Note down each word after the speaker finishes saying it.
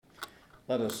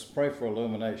Let us pray for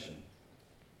illumination.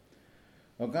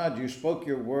 Oh God, you spoke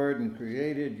your word and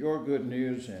created your good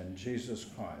news in Jesus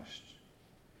Christ.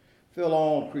 Fill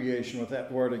all creation with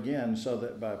that word again, so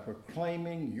that by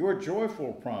proclaiming your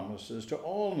joyful promises to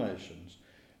all nations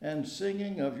and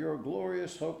singing of your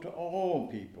glorious hope to all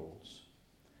peoples,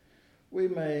 we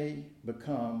may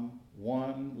become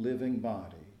one living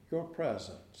body, your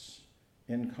presence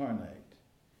incarnate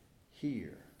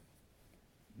here,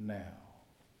 now.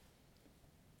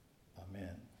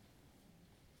 Amen.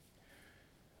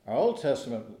 Our Old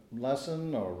Testament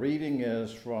lesson or reading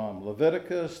is from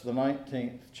Leviticus, the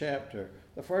 19th chapter,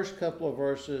 the first couple of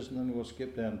verses, and then we'll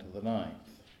skip down to the 9th.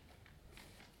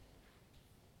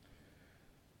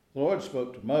 The Lord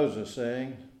spoke to Moses,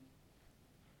 saying,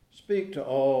 "Speak to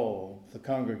all the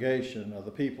congregation of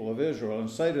the people of Israel, and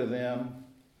say to them,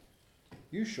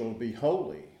 you shall be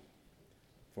holy,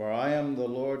 for I am the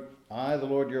Lord, the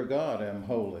Lord your God, am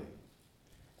holy."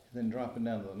 Then dropping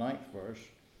down to the 9th verse,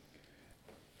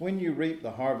 "When you reap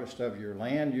the harvest of your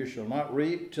land, you shall not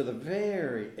reap to the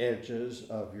very edges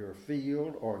of your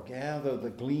field or gather the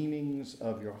gleanings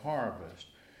of your harvest.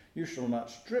 You shall not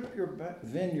strip your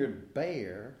vineyard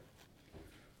bare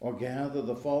or gather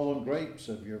the fallen grapes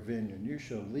of your vineyard. You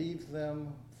shall leave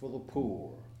them for the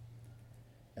poor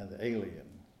and the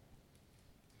alien.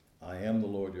 I am the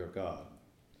Lord your God.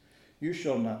 You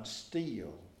shall not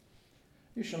steal.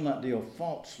 You shall not deal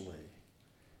falsely,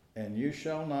 and you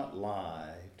shall not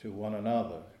lie to one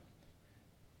another.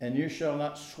 And you shall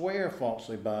not swear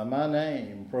falsely by my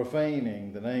name,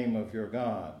 profaning the name of your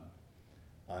God.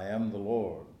 I am the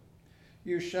Lord.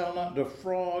 You shall not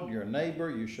defraud your neighbor.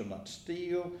 You shall not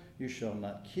steal. You shall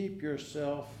not keep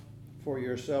for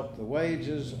yourself the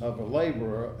wages of a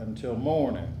laborer until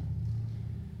morning.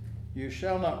 You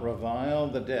shall not revile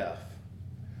the deaf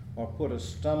or put a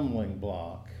stumbling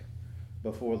block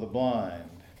before the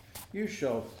blind. You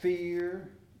shall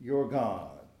fear your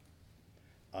God.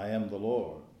 I am the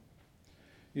Lord.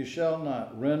 You shall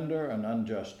not render an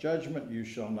unjust judgment. You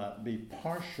shall not be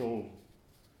partial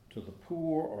to the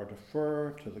poor or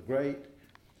defer to the great.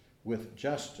 With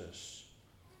justice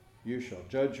you shall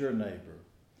judge your neighbor.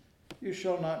 You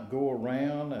shall not go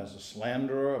around as a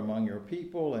slanderer among your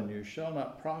people, and you shall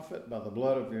not profit by the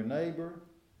blood of your neighbor.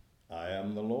 I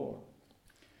am the Lord.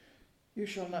 You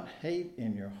shall not hate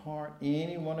in your heart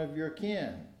any one of your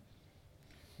kin.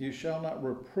 You shall not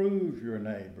reprove your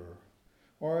neighbor,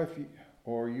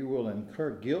 or you will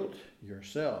incur guilt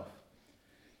yourself.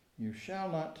 You shall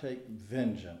not take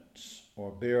vengeance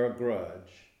or bear a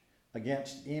grudge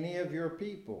against any of your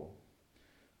people,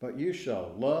 but you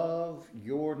shall love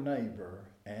your neighbor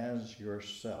as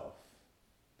yourself.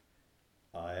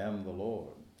 I am the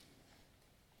Lord."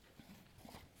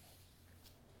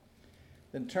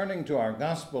 Then turning to our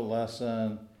gospel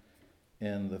lesson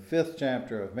in the 5th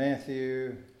chapter of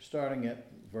Matthew, starting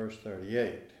at verse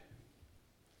 38.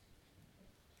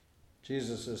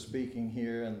 Jesus is speaking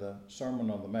here in the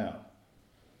Sermon on the Mount.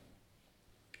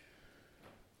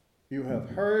 "You have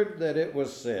heard that it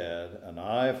was said, an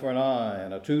eye for an eye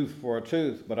and a tooth for a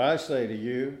tooth. But I say to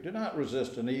you, do not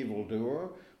resist an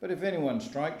evildoer. But if anyone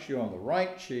strikes you on the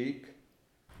right cheek,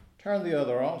 turn the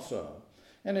other also.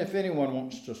 And if anyone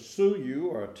wants to sue you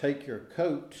or take your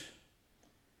coat,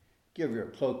 give your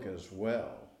cloak as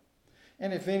well.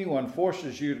 And if anyone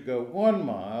forces you to go 1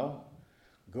 mile,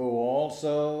 go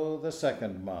also the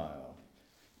 2nd mile.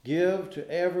 Give to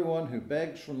everyone who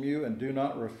begs from you, and do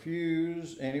not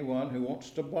refuse anyone who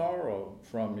wants to borrow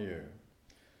from you.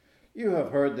 You have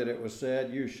heard that it was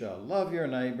said, you shall love your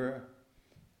neighbor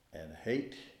and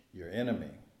hate your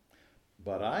enemy.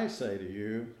 But I say to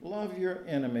you, love your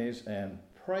enemies and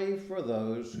pray for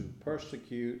those who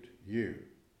persecute you,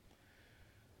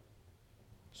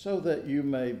 so that you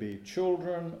may be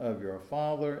children of your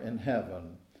Father in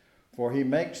heaven. For he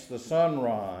makes the sun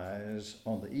rise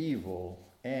on the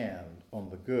evil and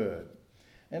on the good,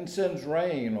 and sends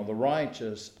rain on the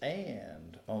righteous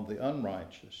and on the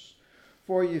unrighteous.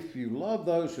 For if you love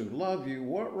those who love you,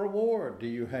 what reward do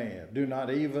you have? Do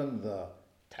not even the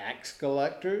tax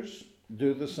collectors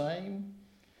do the same?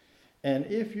 And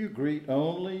if you greet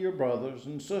only your brothers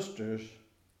and sisters,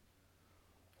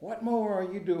 what more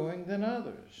are you doing than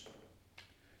others?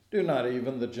 Do not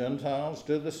even the Gentiles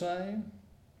do the same?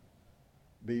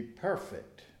 Be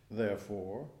perfect,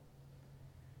 therefore,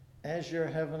 as your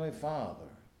heavenly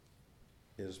Father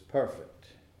is perfect."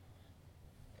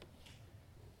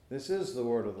 This is the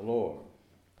word of the Lord.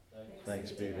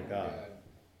 Thanks be to God.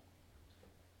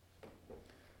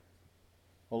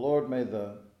 O Lord, may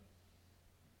the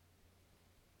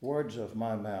words of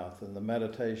my mouth and the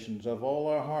meditations of all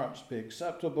our hearts be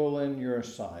acceptable in your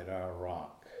sight, our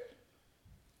rock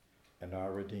and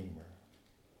our Redeemer.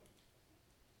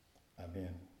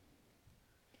 Amen.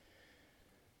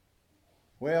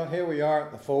 Well, here we are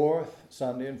at the fourth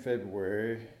Sunday in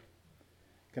February,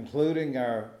 concluding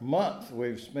our month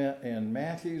we've spent in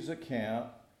Matthew's account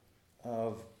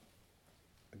of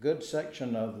a good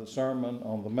section of the Sermon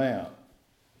on the Mount.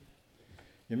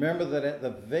 You remember that at the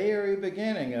very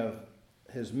beginning of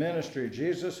his ministry,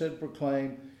 Jesus had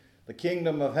proclaimed, the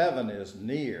kingdom of heaven is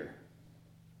near.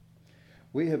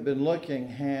 We have been looking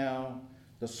how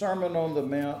the Sermon on the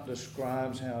Mount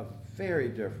describes how very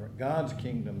different God's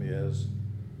kingdom is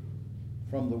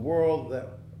from the world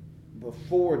that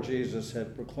before Jesus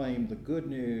had proclaimed the good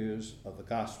news of the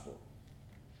gospel.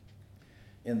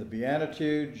 In the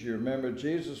Beatitudes, you remember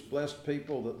Jesus blessed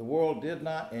people that the world did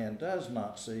not and does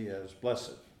not see as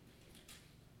blessed.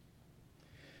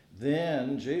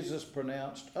 Then Jesus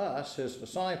pronounced us, his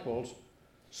disciples,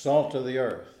 salt of the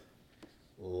earth,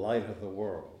 light of the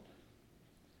world.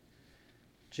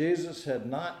 Jesus had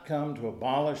not come to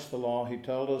abolish the law, he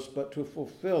told us, but to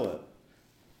fulfill it,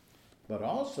 but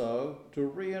also to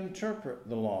reinterpret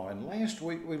the law. And last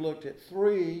week we looked at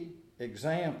 3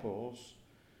 examples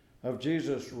of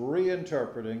Jesus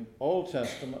reinterpreting Old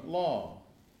Testament law.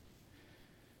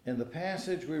 In the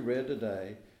passage we read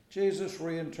today, Jesus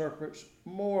reinterprets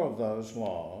more of those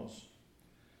laws.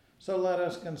 So let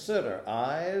us consider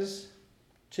eyes,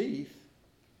 teeth,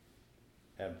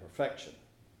 and perfection.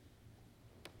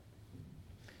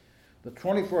 The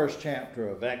 21st chapter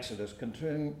of Exodus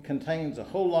contains a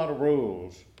whole lot of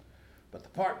rules, but the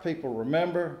part people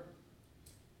remember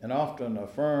and often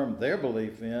affirm their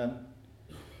belief in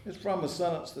is from a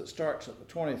sentence that starts at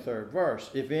the 23rd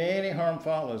verse. If any harm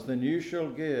follows, then you shall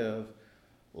give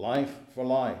life for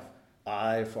life,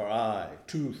 eye for eye,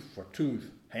 tooth for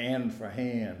tooth, hand for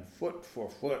hand, foot for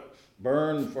foot,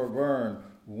 burn for burn,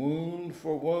 wound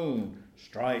for wound,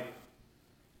 stripe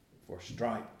for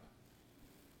stripe.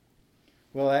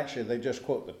 Well, actually, they just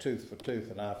quote the tooth for tooth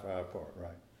and eye for eye part,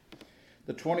 right?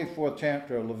 The 24th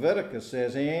chapter of Leviticus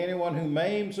says, anyone who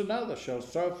maims another shall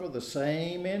suffer the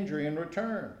same injury in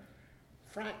return.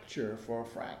 Fracture for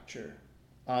fracture,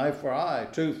 eye for eye,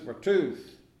 tooth for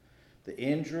tooth. The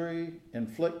injury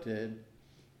inflicted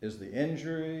is the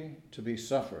injury to be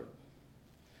suffered.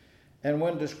 And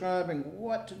when describing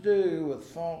what to do with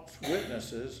false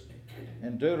witnesses,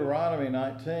 in Deuteronomy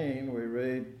 19 we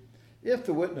read, if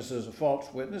the witness is a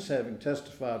false witness, having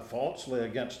testified falsely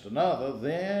against another,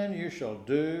 then you shall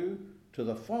do to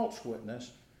the false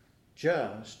witness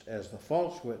just as the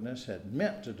false witness had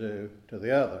meant to do to the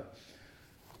other.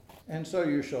 And so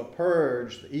you shall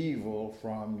purge the evil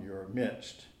from your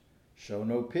midst. Show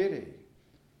no pity.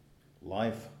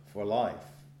 Life for life,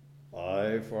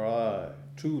 eye for eye,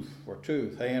 tooth for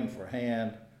tooth, hand for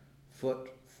hand, foot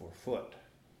for foot.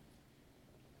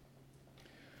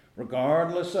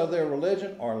 Regardless of their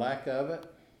religion or lack of it,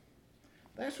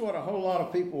 that's what a whole lot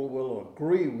of people will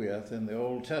agree with in the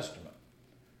Old Testament,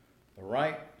 the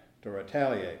right to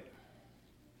retaliate.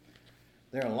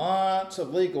 There are lots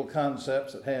of legal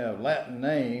concepts that have Latin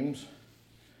names,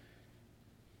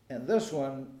 and this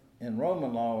one in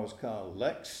Roman law is called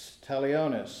lex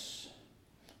talionis.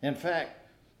 In fact,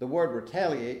 the word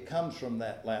retaliate comes from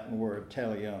that Latin word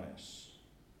talionis.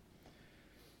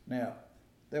 Now,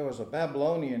 there was a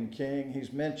Babylonian king,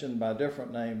 he's mentioned by a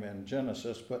different name in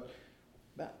Genesis, but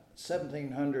about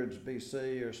 1700s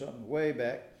BC or something, way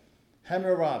back,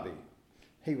 Hammurabi.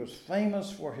 He was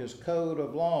famous for his code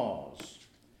of laws.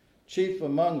 Chief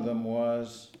among them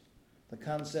was the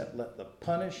concept, let the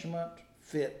punishment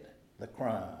fit the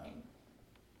crime.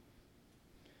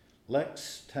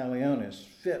 Lex talionis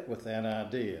fit with that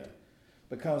idea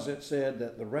because it said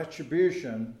that the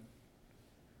retribution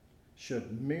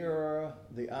should mirror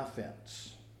the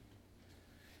offense.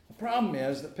 The problem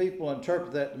is that people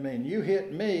interpret that to mean you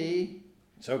hit me,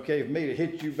 it's okay for me to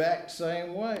hit you back the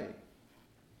same way.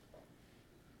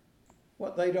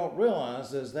 What they don't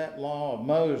realize is that law of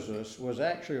Moses was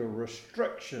actually a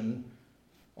restriction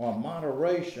or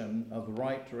moderation of the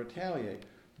right to retaliate.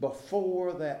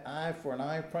 Before that eye for an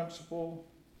eye principle,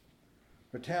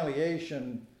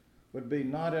 retaliation would be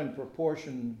not in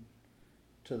proportion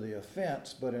to the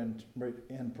offense, but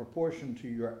in proportion to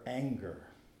your anger.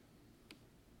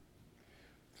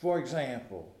 For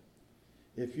example,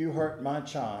 if you hurt my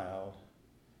child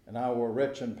and I were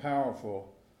rich and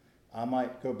powerful, I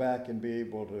might go back and be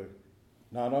able to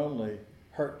not only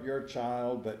hurt your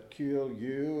child, but kill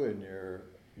you and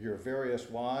your various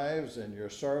wives and your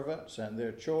servants and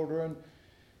their children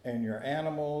and your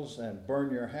animals and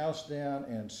burn your house down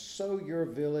and sow your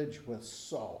village with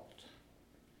salt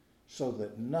so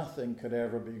that nothing could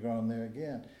ever be grown there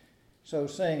again. So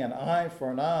saying an eye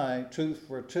for an eye, tooth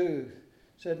for a tooth,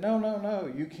 said,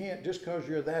 no, you can't, just because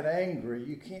you're that angry,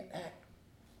 you can't act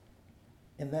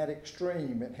in that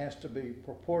extreme. It has to be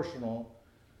proportional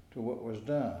to what was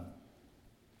done.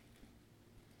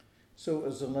 So it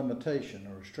was a limitation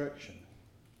or restriction.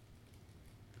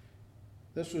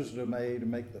 This was made to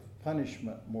make the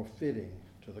punishment more fitting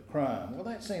to the crime. Well,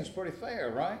 that seems pretty fair,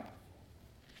 right?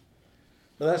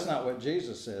 But that's not what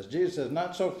Jesus says. Jesus says,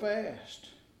 not so fast.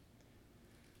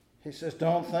 He says,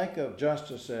 don't think of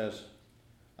justice as,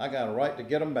 I got a right to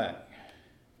get them back.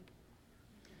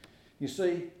 You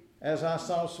see, as I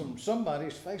saw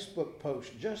somebody's Facebook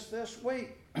post just this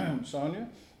week, Sonia,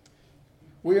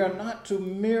 we are not to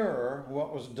mirror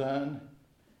what was done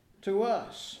to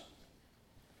us.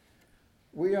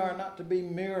 We are not to be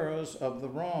mirrors of the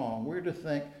wrong. We're to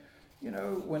think,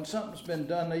 when something's been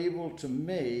done evil to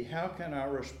me, how can I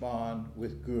respond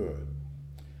with good?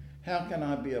 How can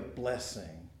I be a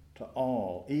blessing to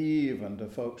all, even to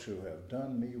folks who have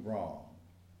done me wrong?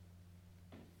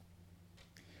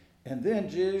 And then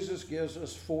Jesus gives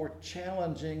us 4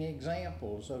 challenging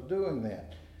examples of doing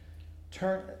that.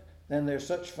 Then there's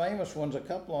such famous ones, a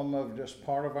couple of them are just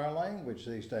part of our language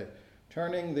these days.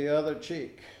 Turning the other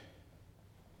cheek.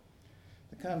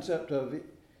 The concept of,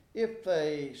 if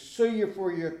they sue you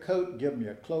for your coat, give them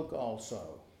your cloak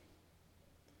also.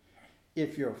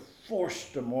 If you're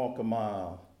forced to walk a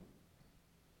mile,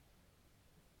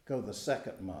 go the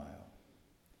 2nd mile.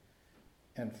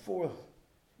 And 4th,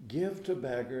 give to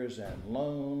beggars and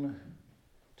loan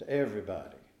to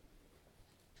everybody.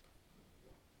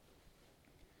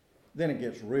 Then it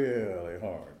gets really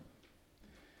hard.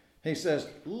 He says,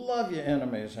 love your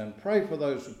enemies and pray for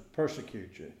those who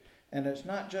persecute you. And it's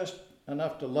not just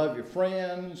enough to love your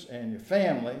friends and your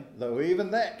family, though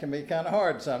even that can be kind of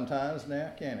hard sometimes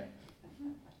now, can't it?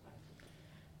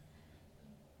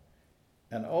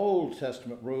 An Old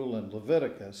Testament rule in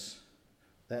Leviticus,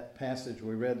 that passage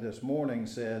we read this morning,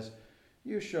 says,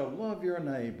 you shall love your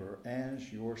neighbor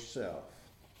as yourself.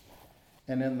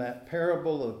 And in that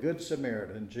parable of Good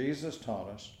Samaritan, Jesus taught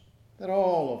us that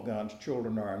all of God's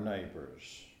children are our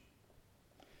neighbors.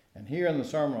 And here in the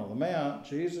Sermon on the Mount,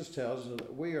 Jesus tells us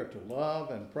that we are to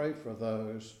love and pray for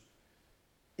those,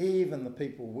 even the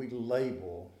people we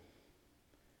label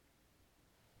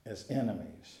as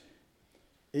enemies,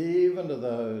 even to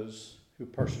those who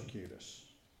persecute us.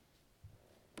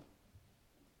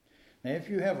 Now, if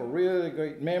you have a really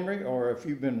great memory, or if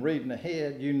you've been reading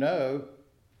ahead, you know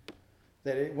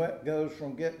that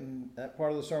that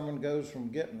part of the sermon goes from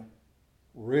getting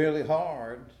really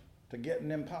hard to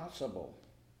getting impossible.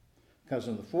 Because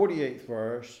in the 48th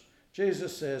verse,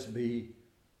 Jesus says, be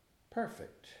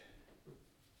perfect,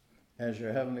 as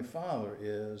your heavenly Father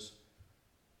is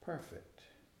perfect.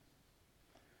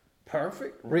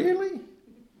 Perfect? Really?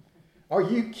 Are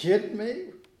you kidding me?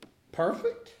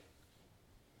 Perfect?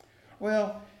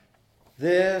 Well,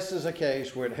 this is a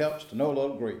case where it helps to know a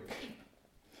little Greek.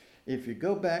 If you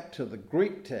go back to the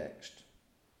Greek text,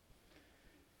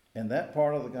 in that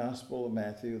part of the Gospel of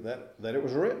Matthew that it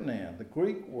was written in, the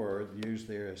Greek word used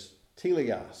there is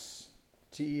teleos,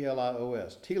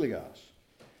 T-E-L-I-O-S, teleos.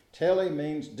 Tele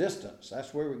means distance.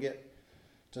 That's where we get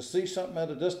to see something at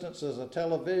a distance as a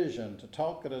television. To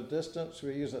talk at a distance,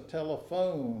 we use a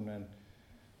telephone, and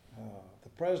the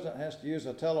president has to use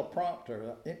a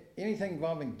teleprompter. Anything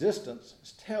involving distance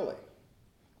is tele.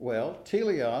 Well,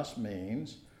 teleos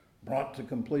means brought to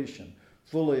completion,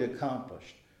 fully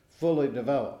accomplished, fully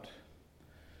developed.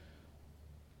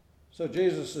 So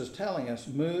Jesus is telling us,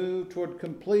 move toward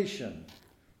completion.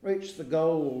 Reach the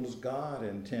goals God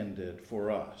intended for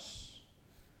us.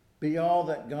 Be all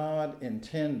that God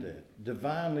intended,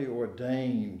 divinely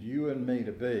ordained you and me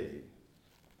to be.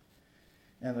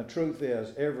 And the truth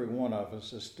is, every one of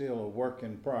us is still a work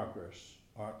in progress,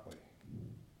 aren't we?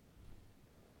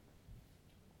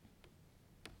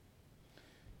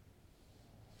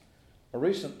 A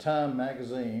recent Time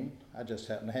magazine, I just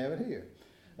happen to have it here,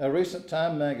 a recent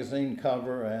Time magazine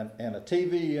cover and a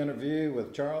TV interview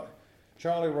with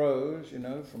Charlie Rose,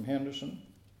 from Henderson,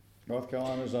 North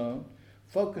Carolina's own,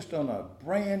 focused on a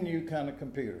brand new kind of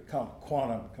computer called a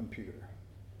quantum computer.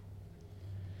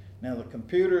 Now, the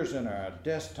computers in our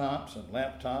desktops and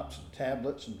laptops and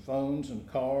tablets and phones and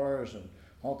cars and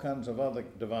all kinds of other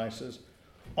devices,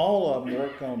 all of them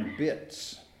work on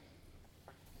bits.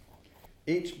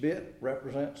 Each bit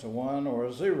represents a 1 or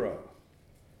a 0.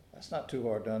 That's not too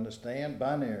hard to understand.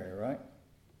 Binary, right?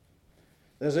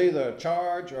 There's either a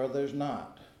charge or there's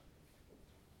not.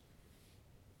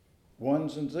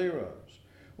 ones and zeros.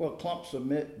 Well, clumps of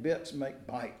bits make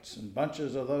bytes, and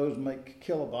bunches of those make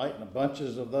kilobyte, and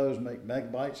bunches of those make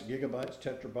megabytes, gigabytes,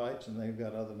 tetrabytes, and they've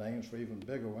got other names for even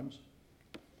bigger ones.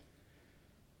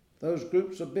 Those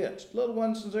groups of bits, little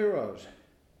ones and zeros,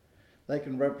 they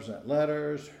can represent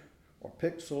letters or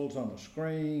pixels on a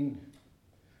screen,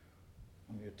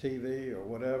 on your TV or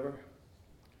whatever.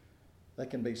 They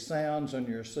can be sounds on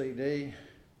your CD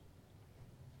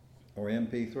or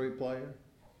MP3 player.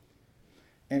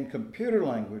 And computer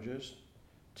languages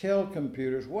tell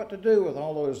computers what to do with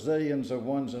all those zillions of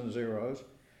ones and zeros.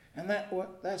 And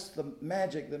that's the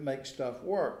magic that makes stuff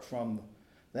work, from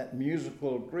that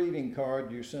musical greeting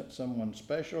card you sent someone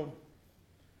special,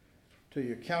 to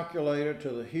your calculator, to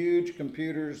the huge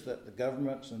computers that the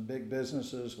governments and big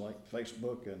businesses like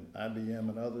Facebook and IBM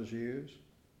and others use.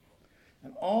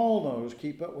 And all those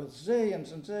keep up with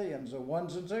zillions and zillions of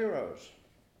ones and zeros.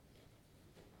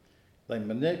 They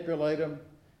manipulate them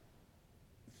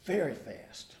very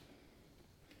fast.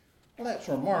 Well, that's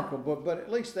remarkable, but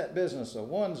at least that business of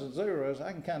ones and zeros,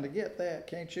 I can kind of get that,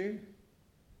 can't you?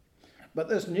 But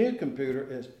this new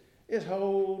computer is a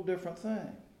whole different thing.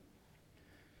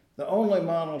 The only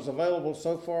models available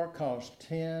so far cost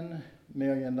 $10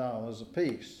 million a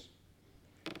piece.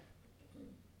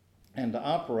 And to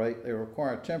operate, they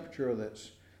require a temperature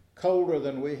that's colder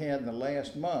than we had in the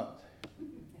last month.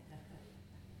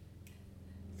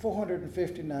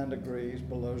 459 degrees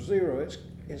below zero. It's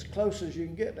as close as you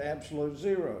can get to absolute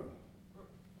zero.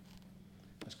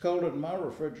 It's colder than my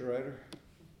refrigerator.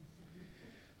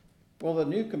 Well, the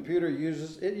new computer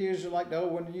uses like the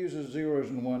old one, uses zeros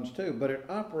and ones too, but it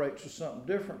operates with something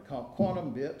different called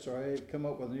quantum bits, or I come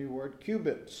up with a new word,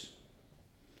 qubits.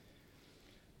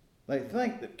 They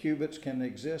think that qubits can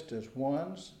exist as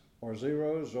ones or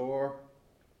zeros or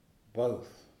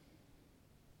both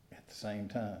at the same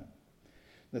time.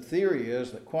 The theory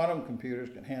is that quantum computers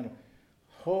can handle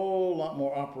a whole lot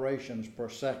more operations per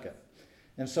second.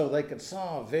 And so they could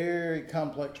solve very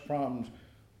complex problems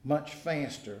much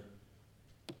faster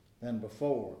than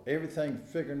before. Everything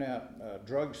figuring out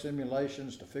drug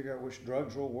simulations to figure out which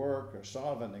drugs will work, or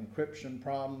solving encryption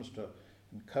problems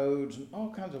and codes and all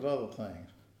kinds of other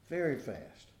things. Very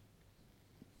fast.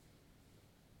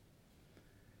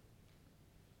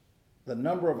 The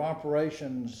number of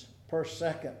operations per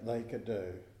second they could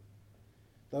do,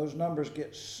 those numbers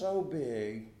get so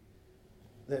big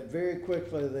that very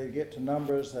quickly they get to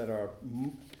numbers that are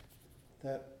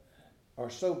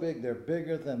so big they're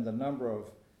bigger than the number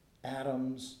of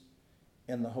atoms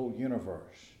in the whole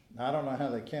universe. Now, I don't know how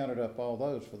they counted up all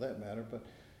those for that matter, but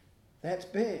that's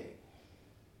big.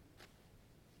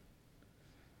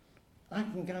 I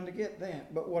can kind of get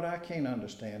that, but what I can't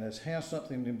understand is how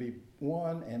something can be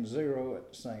 1 and 0 at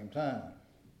the same time.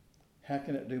 How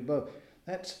can it do both?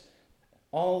 That's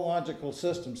all logical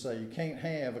systems say you can't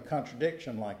have a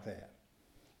contradiction like that.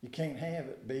 You can't have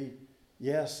it be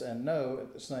yes and no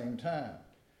at the same time.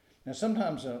 Now,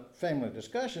 sometimes in family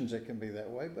discussions it can be that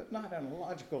way, but not in a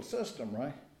logical system,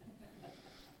 right?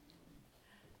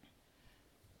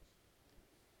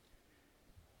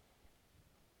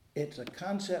 It's a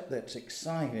concept that's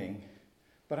exciting,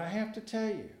 but I have to tell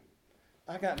you,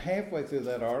 I got halfway through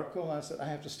that article and I said, I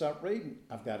have to stop reading.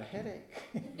 I've got a headache.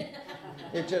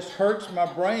 It just hurts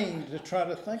my brain to try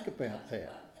to think about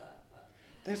that.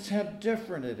 That's how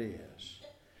different it is.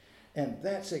 And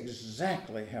that's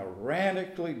exactly how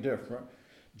radically different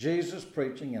Jesus'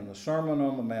 preaching in the Sermon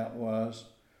on the Mount was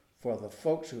for the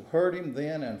folks who heard him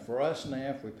then and for us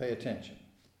now if we pay attention.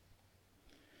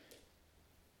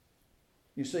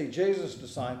 You see, Jesus'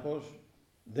 disciples,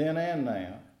 then and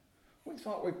now, we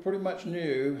thought we pretty much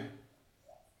knew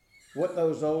what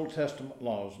those Old Testament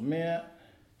laws meant,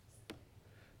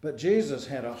 but Jesus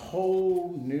had a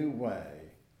whole new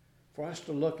way for us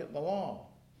to look at the law,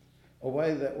 a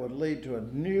way that would lead to a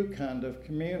new kind of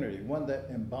community, one that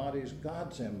embodies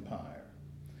God's empire.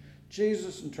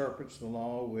 Jesus interprets the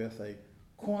law with a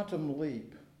quantum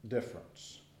leap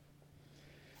difference.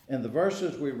 In the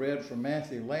verses we read from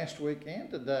Matthew last week and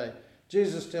today,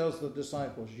 Jesus tells the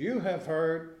disciples, you have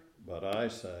heard, but I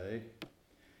say.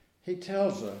 He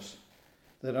tells us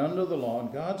that under the law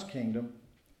in God's kingdom,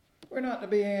 we're not to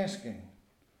be asking,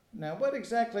 now what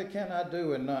exactly can I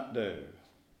do and not do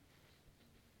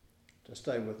to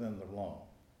stay within the law?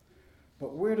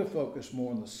 But we're to focus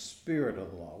more on the spirit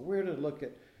of the law. We're to look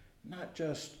at not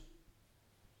just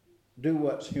do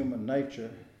what's human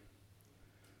nature,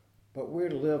 but we're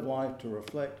to live life to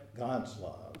reflect God's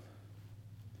love,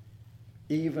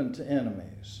 even to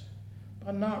enemies,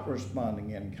 by not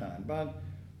responding in kind,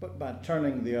 but by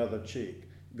turning the other cheek,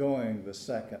 going the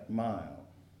second mile.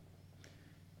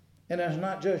 And it's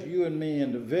not just you and me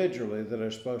individually that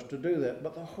are supposed to do that,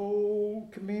 but the whole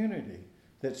community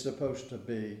that's supposed to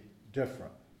be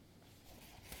different.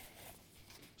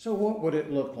 So what would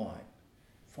it look like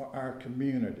for our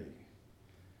community,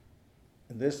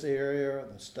 in this area,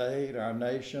 the state, our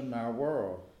nation, our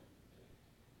world,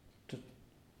 to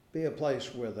be a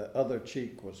place where the other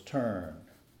cheek was turned,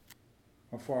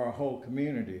 or for our whole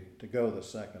community to go the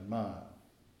second mile?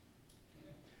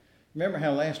 Remember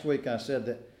how last week I said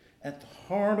that at the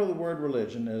heart of the word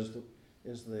religion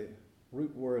is the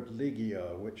root word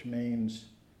ligio, which means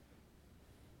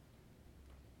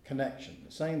connection.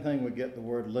 The same thing we get the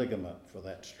word ligament for,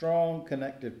 that strong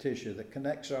connective tissue that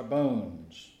connects our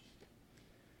bones.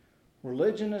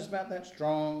 Religion is about that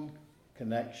strong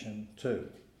connection too.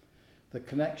 The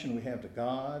connection we have to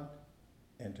God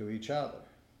and to each other.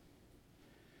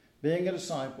 Being a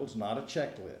disciple is not a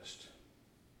checklist.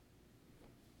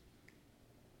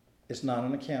 It's not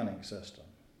an accounting system.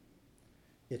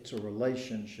 It's a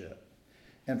relationship.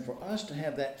 And for us to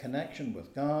have that connection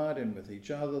with God and with each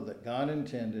other that God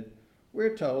intended,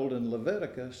 we're told in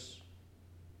Leviticus,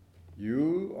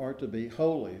 you are to be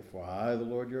holy, for I, the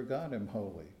Lord your God, am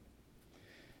holy.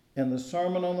 In the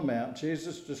Sermon on the Mount,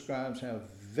 Jesus describes how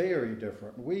very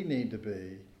different we need to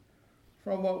be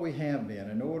from what we have been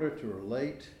in order to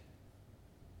relate,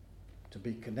 to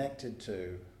be connected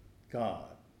to God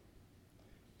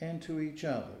and to each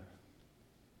other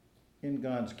in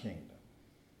God's kingdom.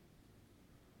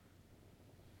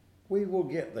 We will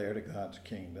get there to God's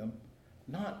kingdom,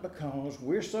 not because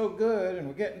we're so good and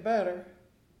we're getting better,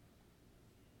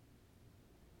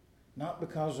 not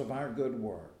because of our good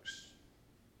works,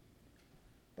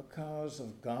 because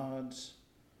of God's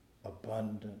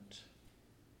abundant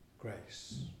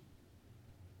grace.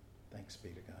 Thanks be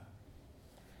to God.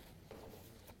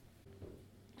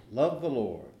 Love the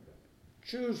Lord,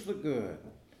 choose the good,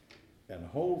 and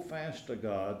hold fast to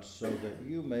God so that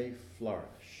you may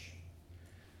flourish.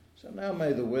 So now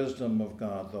may the wisdom of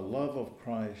God, the love of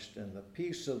Christ, and the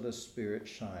peace of the Spirit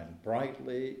shine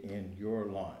brightly in your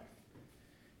life,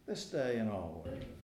 this day and always.